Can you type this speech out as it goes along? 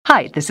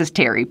Hi, this is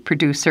Terry,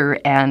 producer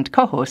and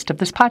co-host of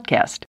this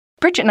podcast.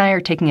 Bridget and I are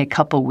taking a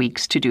couple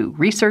weeks to do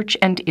research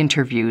and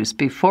interviews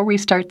before we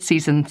start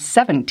season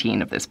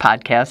 17 of this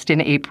podcast in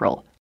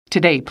April.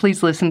 Today,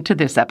 please listen to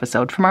this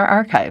episode from our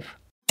archive.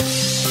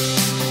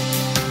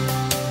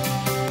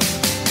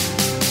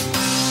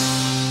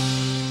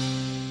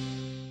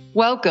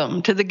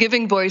 Welcome to the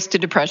Giving Voice to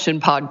Depression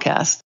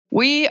podcast.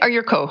 We are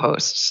your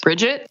co-hosts,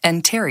 Bridget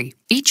and Terry.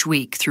 Each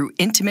week, through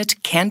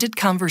intimate, candid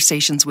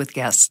conversations with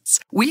guests,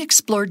 we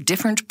explore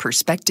different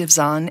perspectives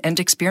on and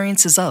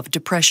experiences of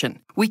depression.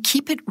 We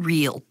keep it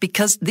real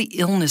because the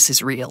illness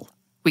is real.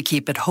 We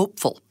keep it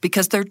hopeful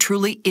because there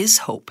truly is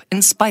hope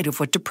in spite of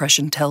what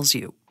depression tells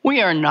you.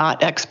 We are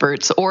not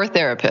experts or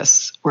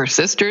therapists. We're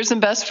sisters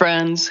and best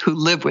friends who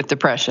live with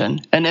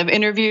depression and have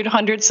interviewed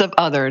hundreds of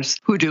others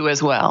who do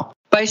as well.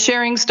 By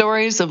sharing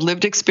stories of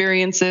lived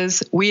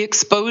experiences, we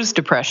expose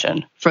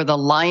depression for the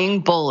lying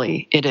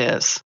bully it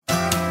is.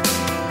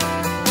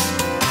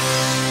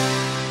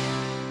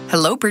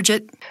 Hello,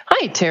 Bridget.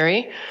 Hi,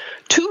 Terry.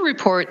 2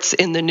 reports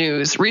in the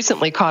news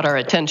recently caught our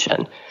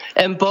attention,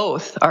 and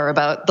both are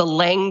about the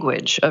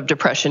language of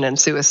depression and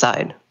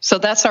suicide. So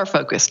that's our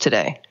focus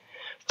today.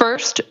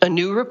 First, a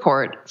new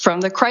report from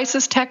the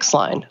Crisis Text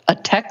Line, a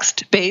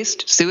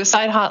text-based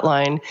suicide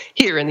hotline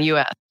here in the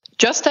U.S.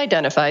 just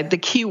identified the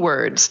key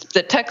words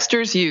that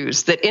texters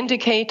use that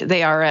indicate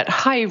they are at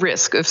high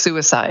risk of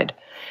suicide.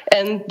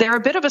 And they're a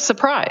bit of a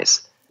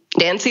surprise.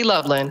 Nancy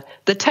Loveland,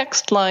 the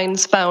text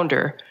line's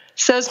founder,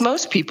 says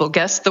most people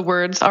guess the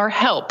words are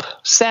help,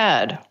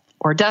 sad,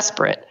 or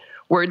desperate,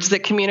 words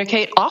that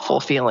communicate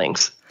awful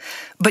feelings.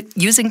 But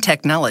using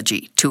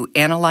technology to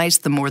analyze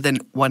the more than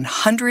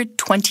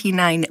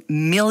 129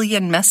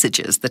 million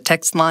messages the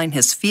text line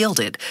has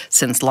fielded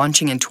since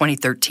launching in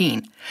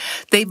 2013,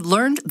 they've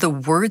learned the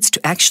words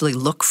to actually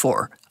look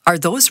for are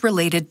those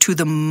related to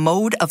the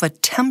mode of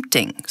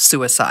attempting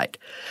suicide.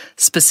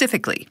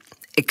 Specifically,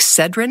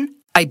 Excedrin,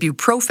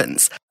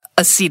 ibuprofens,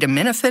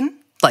 acetaminophen,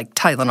 like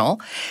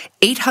Tylenol,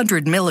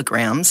 800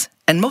 milligrams,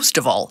 and most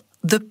of all,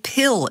 the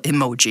pill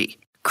emoji.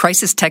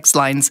 Crisis Text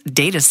Line's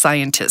data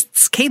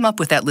scientists came up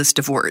with that list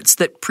of words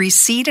that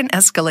precede an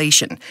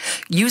escalation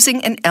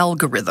using an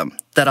algorithm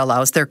that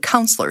allows their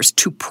counselors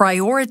to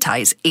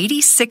prioritize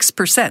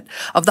 86%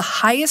 of the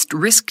highest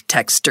risk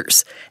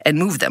texters and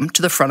move them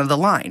to the front of the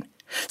line,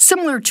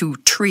 similar to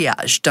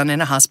triage done in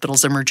a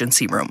hospital's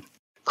emergency room.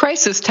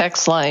 Crisis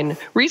Text Line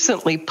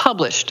recently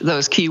published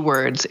those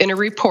keywords in a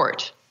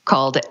report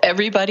called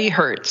Everybody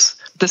Hurts,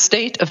 the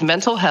State of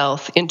Mental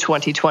Health in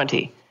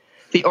 2020.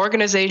 The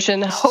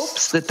organization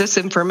hopes that this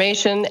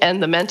information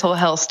and the mental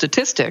health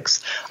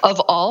statistics of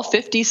all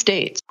 50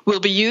 states will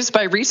be used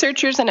by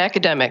researchers and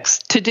academics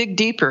to dig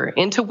deeper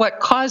into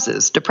what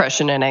causes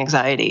depression and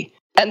anxiety.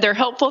 And they're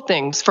helpful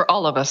things for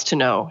all of us to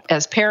know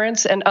as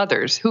parents and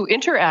others who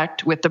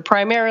interact with the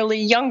primarily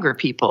younger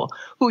people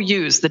who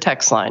use the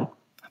text line.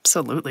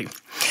 Absolutely.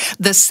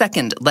 The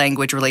second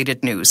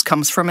language-related news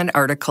comes from an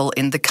article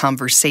in The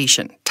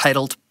Conversation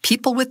titled,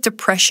 "People with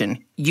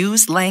Depression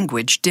Use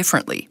Language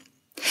Differently."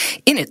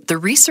 In it, the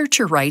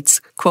researcher writes,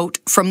 quote,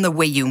 "From the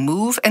way you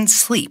move and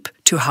sleep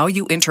to how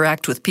you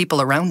interact with people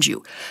around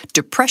you,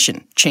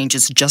 depression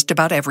changes just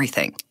about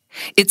everything.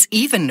 It's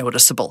even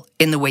noticeable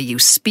in the way you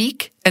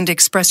speak and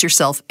express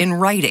yourself in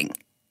writing."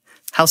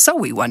 How so,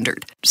 we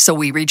wondered. So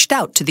we reached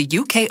out to the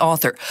UK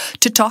author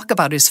to talk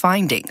about his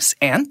findings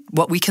and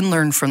what we can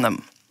learn from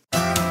them.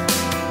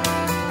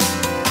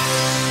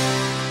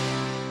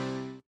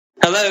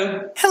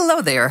 Hello.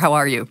 Hello there. How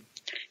are you?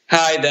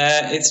 Hi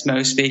there, it's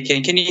Mo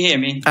speaking. Can you hear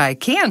me? I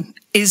can.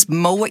 Is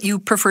Mo what you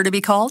prefer to be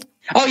called?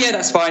 Oh yeah,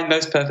 that's fine.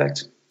 Mo's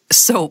perfect.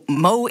 So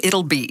Mo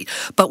it'll be,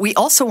 but we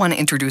also want to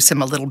introduce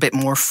him a little bit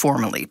more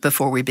formally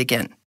before we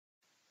begin.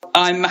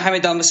 I'm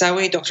Mohammed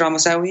Al-Moussaoui, Dr.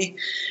 Al-Moussaoui,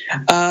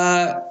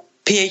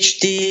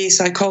 PhD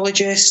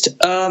psychologist.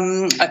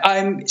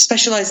 I'm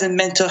specialized in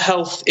mental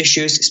health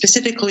issues,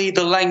 specifically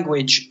the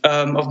language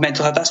of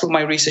mental health. That's what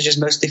my research is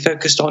mostly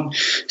focused on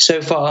so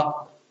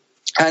far.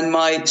 And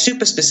my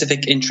super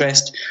specific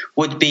interest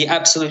would be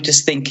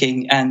absolutist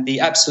thinking and the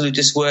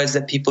absolutist words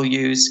that people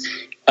use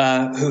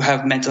who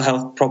have mental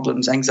health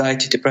problems,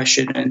 anxiety,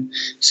 depression, and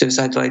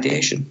suicidal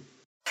ideation.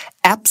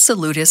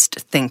 Absolutist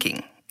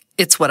thinking.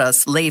 It's what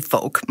us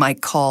layfolk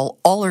might call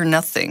all or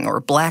nothing or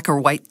black or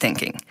white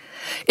thinking.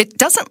 It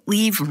doesn't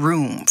leave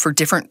room for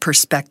different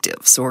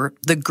perspectives or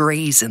the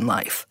grays in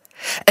life.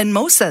 And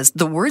Mo says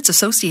the words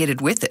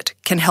associated with it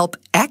can help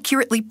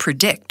accurately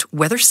predict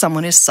whether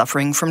someone is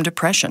suffering from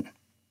depression.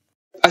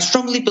 I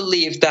strongly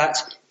believe that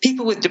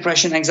people with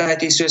depression,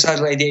 anxiety,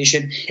 suicidal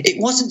ideation, it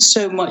wasn't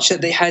so much that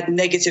they had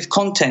negative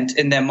content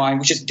in their mind,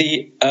 which is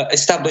the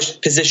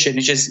established position,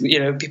 which is,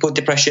 people with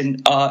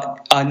depression are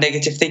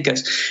negative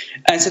thinkers.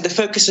 And so the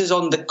focus is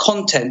on the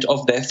content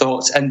of their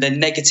thoughts and the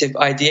negative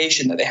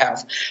ideation that they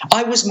have.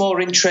 I was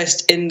more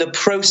interested in the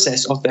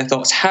process of their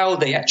thoughts, how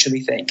they actually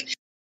think.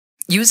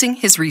 Using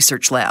his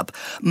research lab,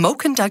 Mo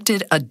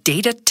conducted a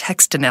data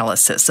text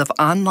analysis of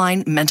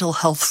online mental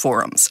health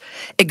forums,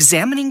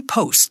 examining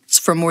posts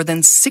from more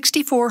than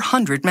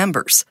 6,400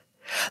 members.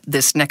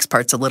 This next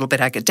part's a little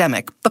bit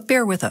academic, but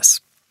bear with us.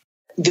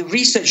 The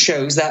research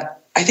shows that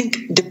I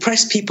think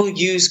depressed people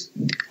use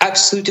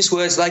absolutist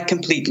words like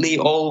completely,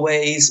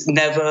 always,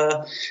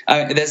 never.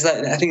 I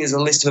think there's a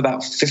list of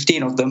about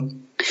 15 of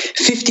them.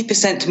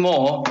 50%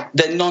 more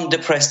than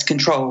non-depressed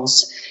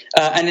controls.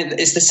 And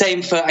it's the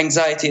same for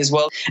anxiety as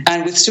well.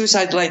 And with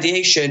suicidal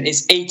ideation,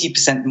 it's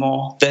 80%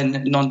 more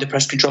than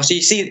non-depressed controls. So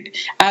you see,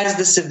 as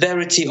the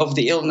severity of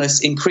the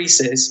illness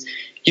increases,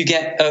 you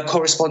get a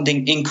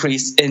corresponding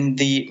increase in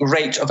the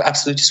rate of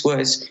absolutist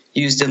words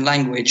used in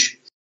language.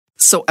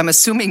 So I'm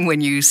assuming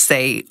when you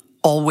say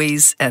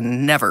always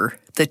and never,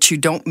 that you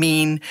don't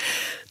mean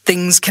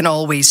things can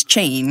always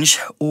change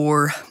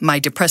or my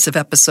depressive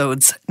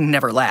episodes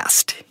never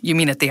last. You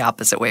mean it the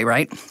opposite way,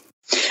 right?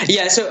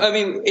 Yeah, so I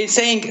mean, it's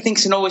saying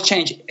things can always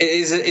change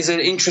is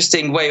an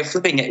interesting way of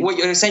flipping it. What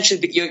you're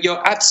essentially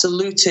you're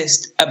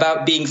absolutist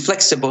about being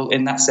flexible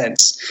in that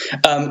sense.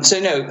 So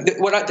no,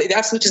 the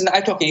absolutism that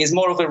I'm talking is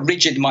more of a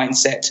rigid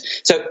mindset.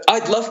 So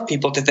I'd love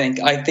people to think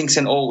things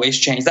can always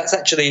change. That's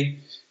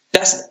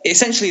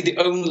essentially the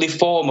only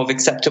form of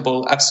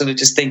acceptable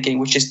absolutist thinking,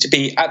 which is to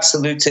be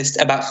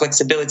absolutist about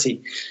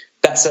flexibility.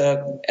 That's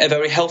a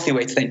very healthy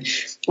way to think.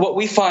 What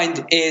we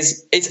find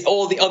is it's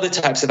all the other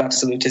types of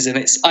absolutism.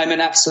 It's I'm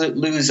an absolute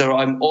loser,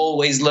 I'm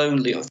always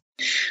lonely.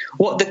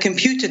 What the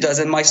computer does,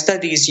 and my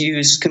studies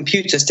use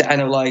computers to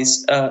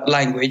analyze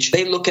language,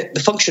 they look at the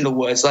functional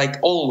words like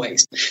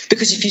always.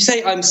 Because if you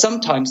say I'm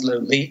sometimes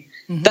lonely,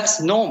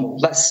 that's normal.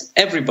 That's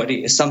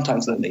everybody is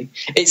sometimes lonely.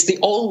 It's the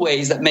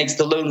always that makes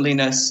the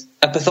loneliness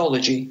a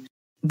pathology.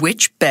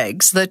 Which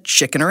begs the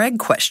chicken or egg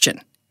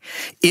question.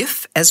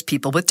 If, as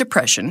people with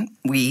depression,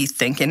 we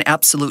think in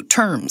absolute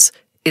terms,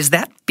 is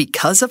that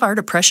because of our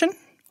depression?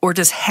 Or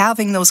does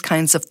having those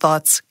kinds of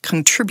thoughts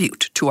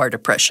contribute to our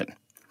depression?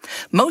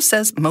 Mo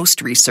says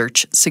most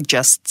research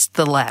suggests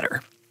the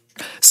latter.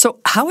 So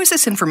how is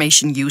this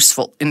information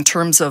useful in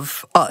terms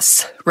of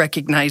us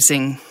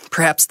recognizing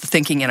perhaps the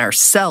thinking in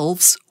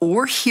ourselves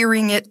or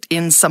hearing it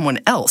in someone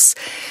else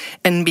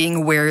and being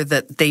aware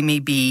that they may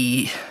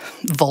be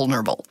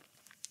vulnerable?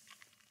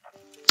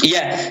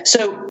 Yeah,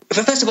 so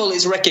first of all,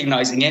 it's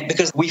recognizing it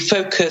because we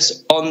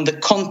focus on the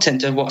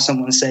content of what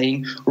someone's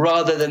saying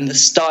rather than the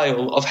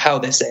style of how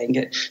they're saying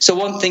it. So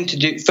one thing to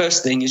do,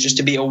 first thing, is just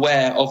to be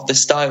aware of the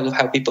style of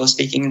how people are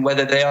speaking and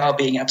whether they are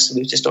being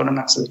absolutist or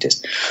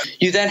non-absolutist.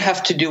 You then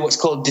have to do what's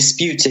called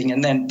disputing,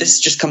 and then this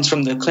just comes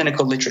from the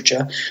clinical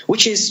literature,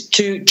 which is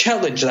to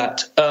challenge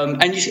that.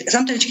 And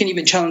sometimes you can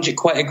even challenge it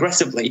quite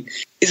aggressively.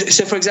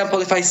 So, for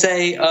example, if I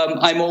say,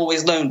 I'm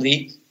always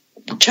lonely,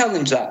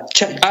 challenge that.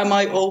 Am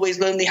I always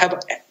lonely?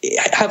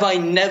 Have I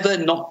never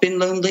not been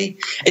lonely?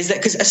 Is that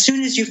because as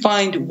soon as you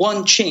find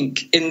one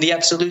chink in the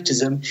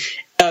absolutism,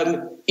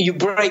 you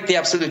break the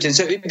absolutism.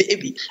 So,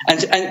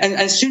 and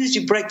as soon as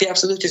you break the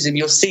absolutism,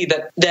 you'll see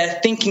that their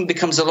thinking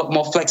becomes a lot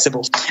more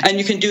flexible. And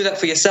you can do that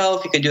for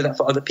yourself. You can do that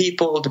for other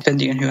people,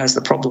 depending on who has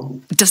the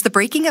problem. Does the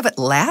breaking of it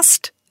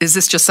last? Is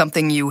this just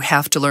something you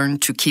have to learn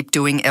to keep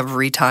doing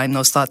every time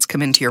those thoughts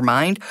come into your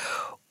mind?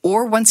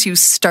 Or once you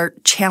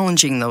start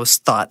challenging those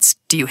thoughts,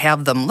 do you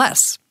have them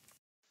less?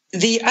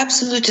 The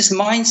absolutist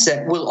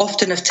mindset will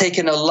often have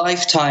taken a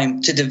lifetime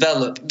to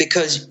develop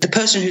because the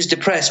person who's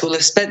depressed will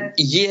have spent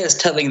years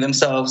telling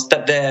themselves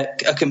that they're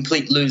a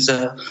complete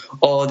loser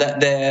or that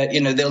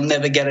they'll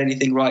never get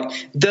anything right.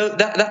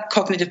 That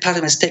cognitive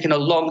pattern has taken a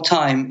long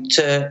time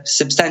to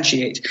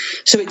substantiate.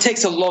 So it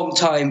takes a long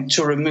time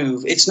to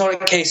remove. It's not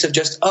a case of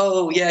just,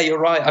 oh, yeah, you're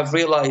right, I've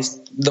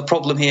realized the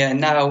problem here and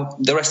now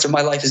the rest of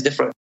my life is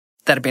different.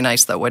 That'd be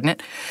nice, though, wouldn't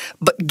it?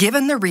 But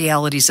given the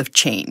realities of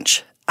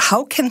change,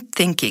 how can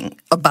thinking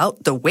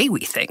about the way we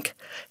think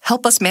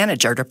help us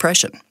manage our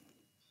depression?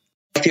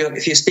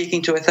 If you're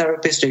speaking to a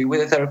therapist or you're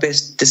with a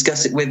therapist,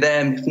 discuss it with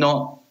them. If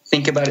not,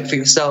 think about it for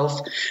yourself.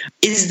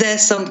 Is there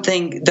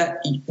something that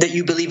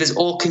you believe is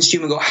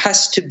all-consuming or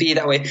has to be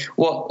that way?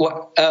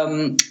 What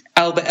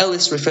Albert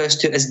Ellis refers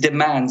to as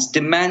demands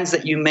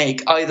that you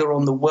make either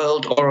on the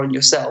world or on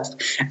yourself.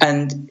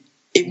 And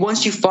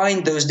once you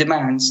find those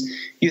demands,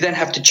 you then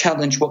have to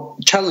challenge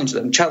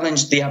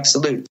the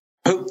absolute.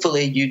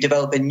 Hopefully you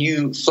develop a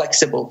new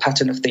flexible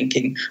pattern of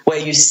thinking where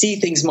you see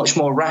things much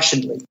more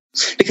rationally.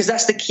 Because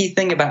that's the key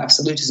thing about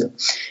absolutism,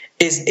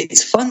 is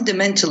it's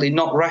fundamentally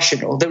not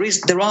rational.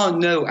 There are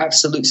no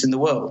absolutes in the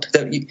world.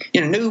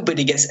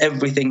 Nobody gets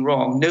everything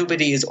wrong.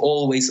 Nobody is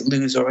always a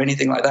loser or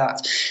anything like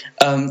that.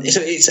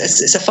 So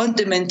it's a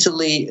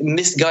fundamentally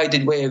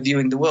misguided way of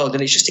viewing the world,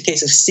 and it's just a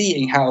case of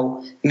seeing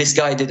how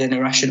misguided and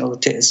irrational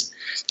it is,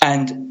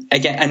 and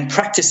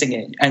practicing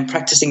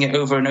it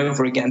over and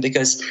over again.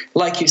 Because,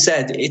 like you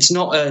said, it's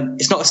not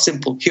a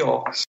simple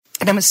cure.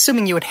 And I'm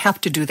assuming you would have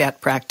to do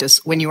that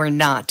practice when you are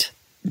not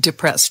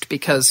depressed,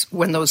 because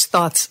when those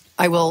thoughts,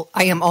 I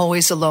am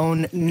always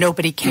alone,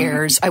 nobody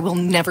cares, I will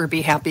never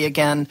be happy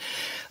again,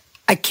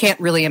 I can't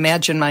really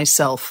imagine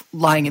myself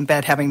lying in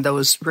bed having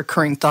those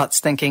recurring thoughts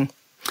thinking,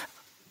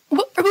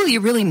 will you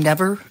really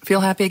never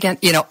feel happy again?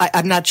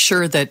 I'm not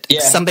sure that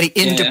somebody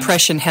in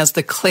depression has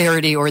the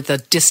clarity or the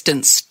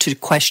distance to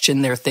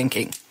question their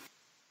thinking.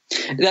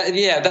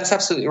 That's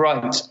absolutely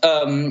right.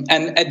 And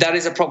that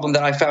is a problem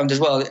that I found as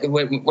well.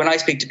 When I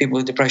speak to people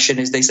with depression,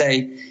 is they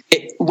say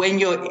when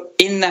you're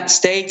in that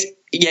state,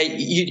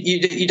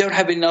 you don't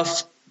have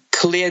enough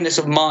clearness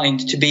of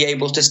mind to be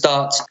able to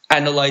start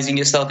analyzing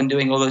yourself and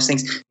doing all those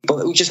things.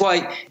 Which is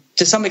why,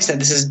 to some extent,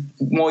 this is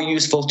more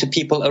useful to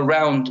people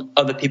around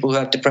other people who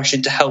have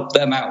depression to help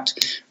them out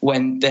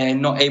when they're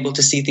not able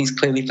to see things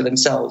clearly for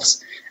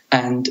themselves.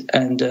 And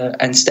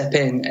step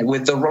in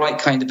with the right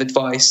kind of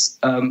advice,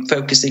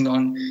 focusing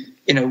on,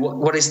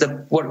 what is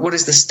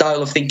the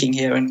style of thinking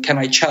here, and can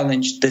I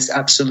challenge this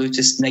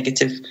absolutist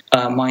negative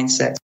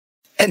mindset?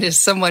 And as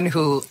someone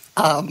who,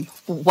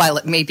 while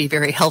it may be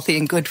very healthy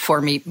and good for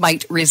me,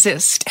 might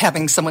resist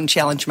having someone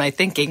challenge my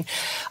thinking,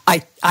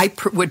 I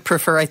would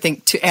prefer, I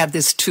think, to add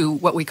this to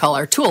what we call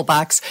our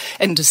toolbox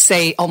and to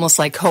say almost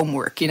like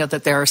homework,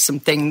 that there are some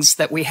things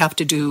that we have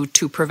to do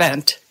to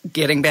prevent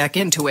getting back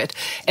into it.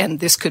 And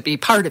this could be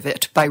part of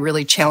it by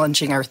really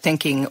challenging our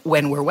thinking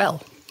when we're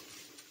well.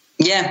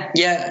 Yeah,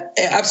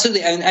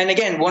 absolutely. And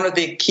again, one of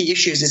the key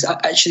issues is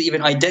actually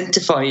even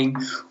identifying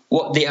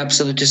what the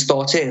absolutist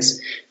thought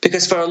is.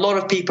 Because for a lot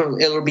of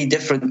people, it'll be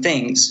different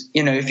things.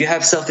 If you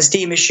have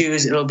self-esteem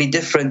issues, it'll be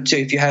different to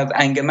if you have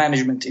anger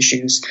management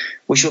issues,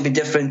 which will be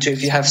different to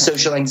if you have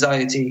social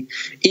anxiety.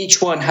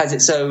 Each one has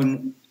its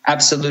own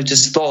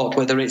absolutist thought,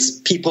 whether it's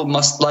people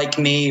must like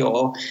me,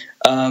 or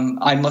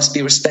I must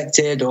be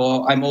respected,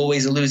 or I'm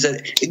always a loser.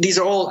 These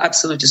are all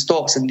absolutist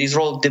thoughts, and these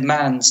are all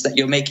demands that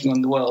you're making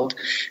on the world.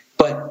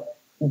 But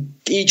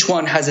each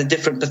one has a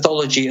different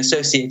pathology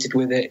associated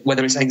with it,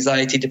 whether it's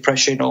anxiety,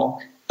 depression,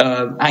 or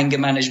anger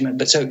management.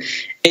 But so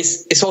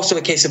it's also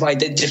a case of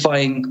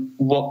identifying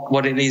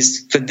what it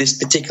is for this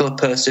particular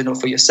person or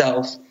for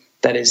yourself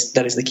that is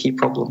the key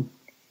problem.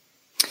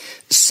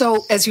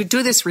 So as you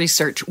do this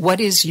research, what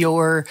is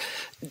your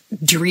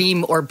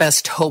dream or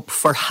best hope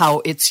for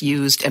how it's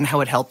used and how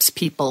it helps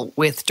people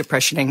with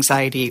depression,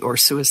 anxiety, or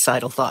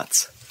suicidal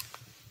thoughts?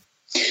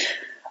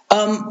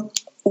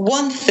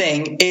 One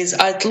thing is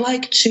I'd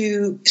like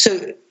to,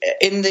 so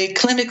in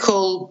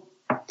clinical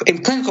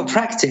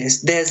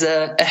practice, there's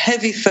a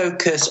heavy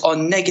focus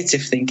on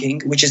negative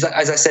thinking, which is,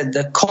 as I said,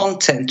 the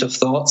content of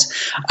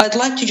thoughts. I'd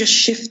like to just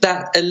shift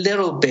that a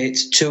little bit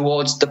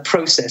towards the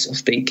process of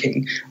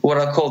thinking, what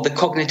I call the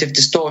cognitive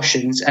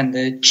distortions and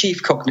the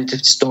chief cognitive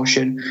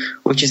distortion,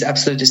 which is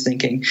absolutist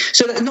thinking.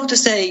 So not to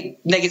say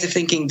negative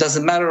thinking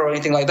doesn't matter or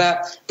anything like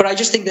that, but I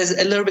just think there's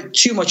a little bit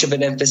too much of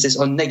an emphasis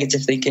on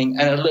negative thinking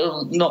and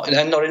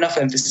not enough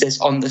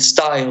emphasis on the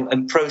style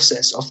and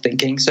process of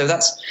thinking. So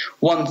that's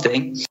one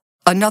thing.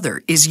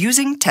 Another is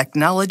using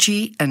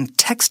technology and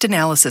text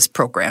analysis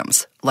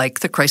programs, like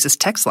the Crisis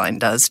Text Line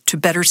does, to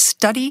better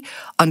study,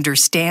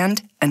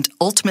 understand, and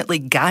ultimately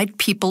guide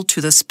people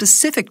to the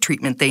specific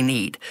treatment they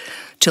need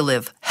to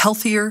live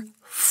healthier,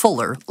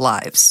 fuller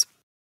lives.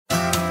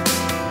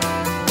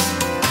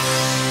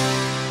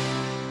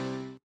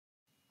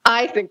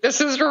 I think this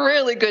is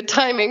really good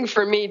timing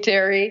for me,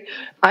 Terry.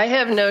 I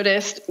have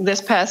noticed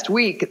this past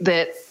week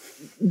that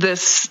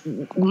this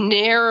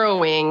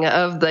narrowing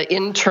of the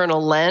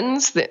internal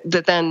lens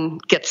that then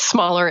gets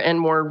smaller and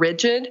more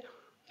rigid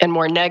and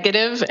more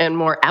negative and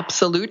more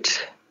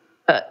absolute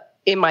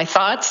in my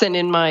thoughts and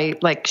in my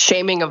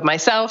shaming of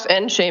myself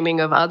and shaming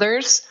of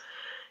others.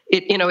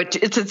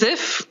 It's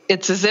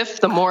as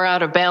if the more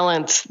out of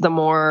balance, the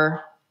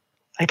more,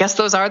 I guess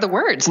those are the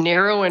words,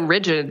 narrow and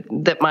rigid,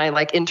 that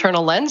my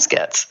internal lens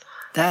gets.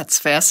 That's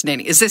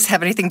fascinating. Does this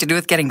have anything to do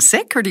with getting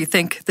sick, or do you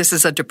think this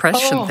is a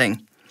depression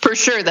thing? For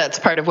sure, that's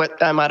part of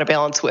what I'm out of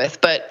balance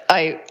with. But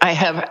I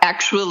have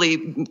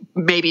actually,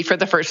 maybe for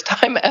the first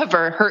time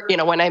ever, heard,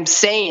 when I'm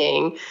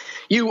saying,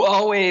 you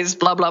always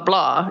blah, blah,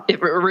 blah,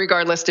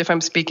 regardless if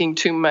I'm speaking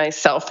to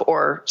myself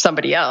or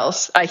somebody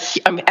else,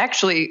 I'm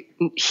actually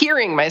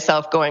hearing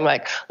myself going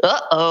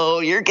uh-oh,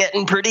 you're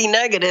getting pretty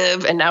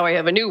negative. And now I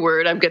have a new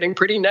word. I'm getting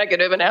pretty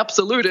negative and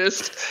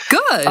absolutist.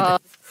 Good.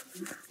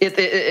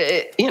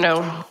 It's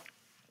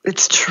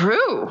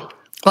true.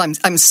 Well,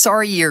 I'm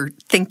sorry you're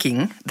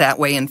thinking that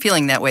way and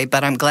feeling that way,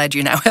 but I'm glad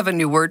you now have a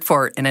new word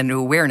for it and a new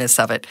awareness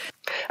of it.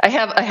 I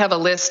have a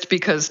list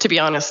because, to be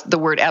honest, the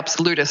word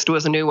absolutist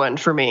was a new one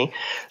for me.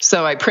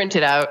 So I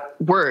printed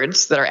out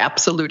words that are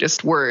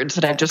absolutist words,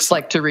 and I'd just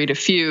like to read a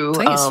few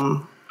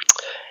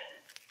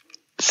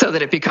so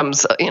that it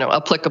becomes,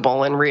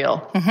 applicable and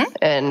real. Mm-hmm.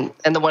 And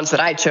the ones that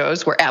I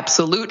chose were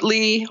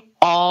absolutely,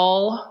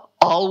 all,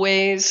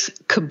 always,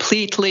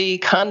 completely,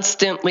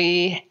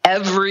 constantly,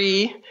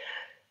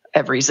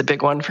 every's a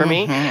big one for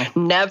me.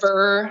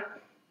 Never,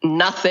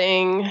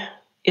 nothing.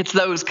 It's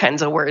those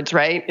kinds of words,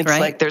 right? It's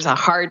like there's a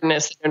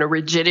hardness and a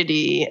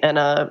rigidity and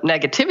a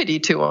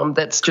negativity to them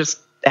that's just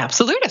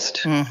absolutist.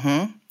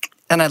 Mm-hmm.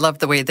 And I love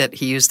the way that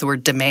he used the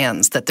word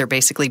demands, that they're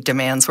basically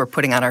demands we're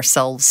putting on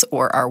ourselves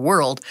or our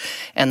world,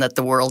 and that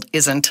the world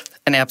isn't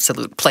an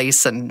absolute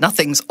place and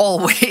nothing's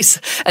always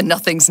and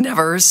nothing's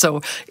never. So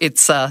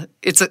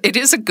it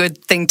is a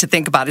good thing to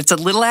think about. It's a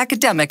little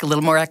academic, a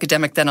little more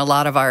academic than a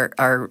lot of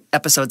our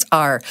episodes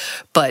are.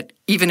 But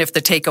even if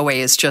the takeaway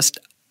is just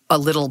a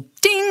little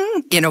ding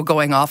alarm,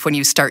 going off when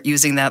you start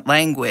using that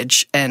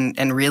language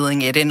and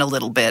reeling it in a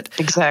little bit.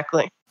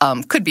 Exactly.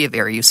 Could be a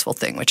very useful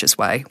thing, which is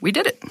why we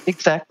did it.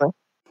 Exactly.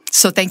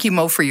 So thank you,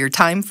 Mo, for your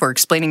time, for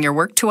explaining your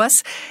work to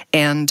us.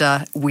 And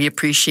we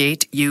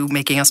appreciate you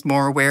making us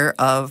more aware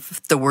of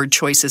the word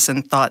choices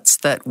and thoughts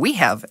that we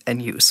have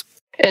and use.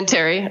 And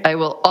Terry, I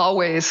will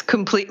always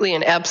completely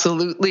and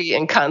absolutely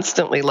and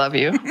constantly love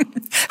you.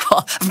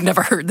 Well, I've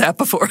never heard that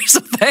before, so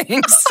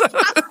thanks.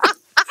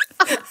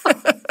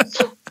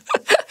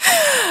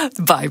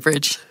 Bye,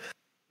 Bridge.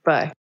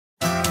 Bye.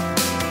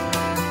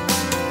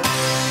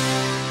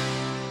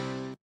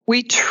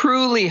 We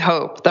truly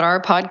hope that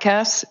our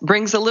podcast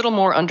brings a little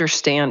more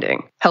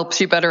understanding, helps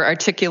you better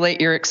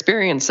articulate your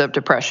experience of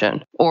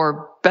depression,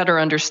 or better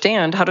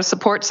understand how to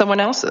support someone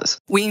else's.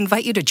 We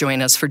invite you to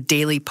join us for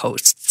daily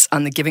posts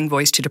on the Giving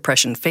Voice to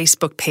Depression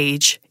Facebook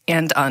page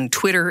and on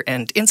Twitter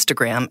and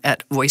Instagram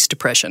at Voice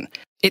Depression.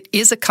 It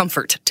is a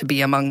comfort to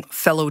be among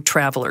fellow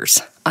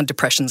travelers on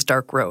depression's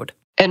dark road.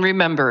 And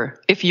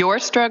remember, if you're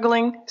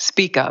struggling,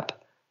 speak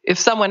up. If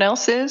someone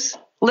else is,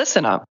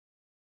 listen up.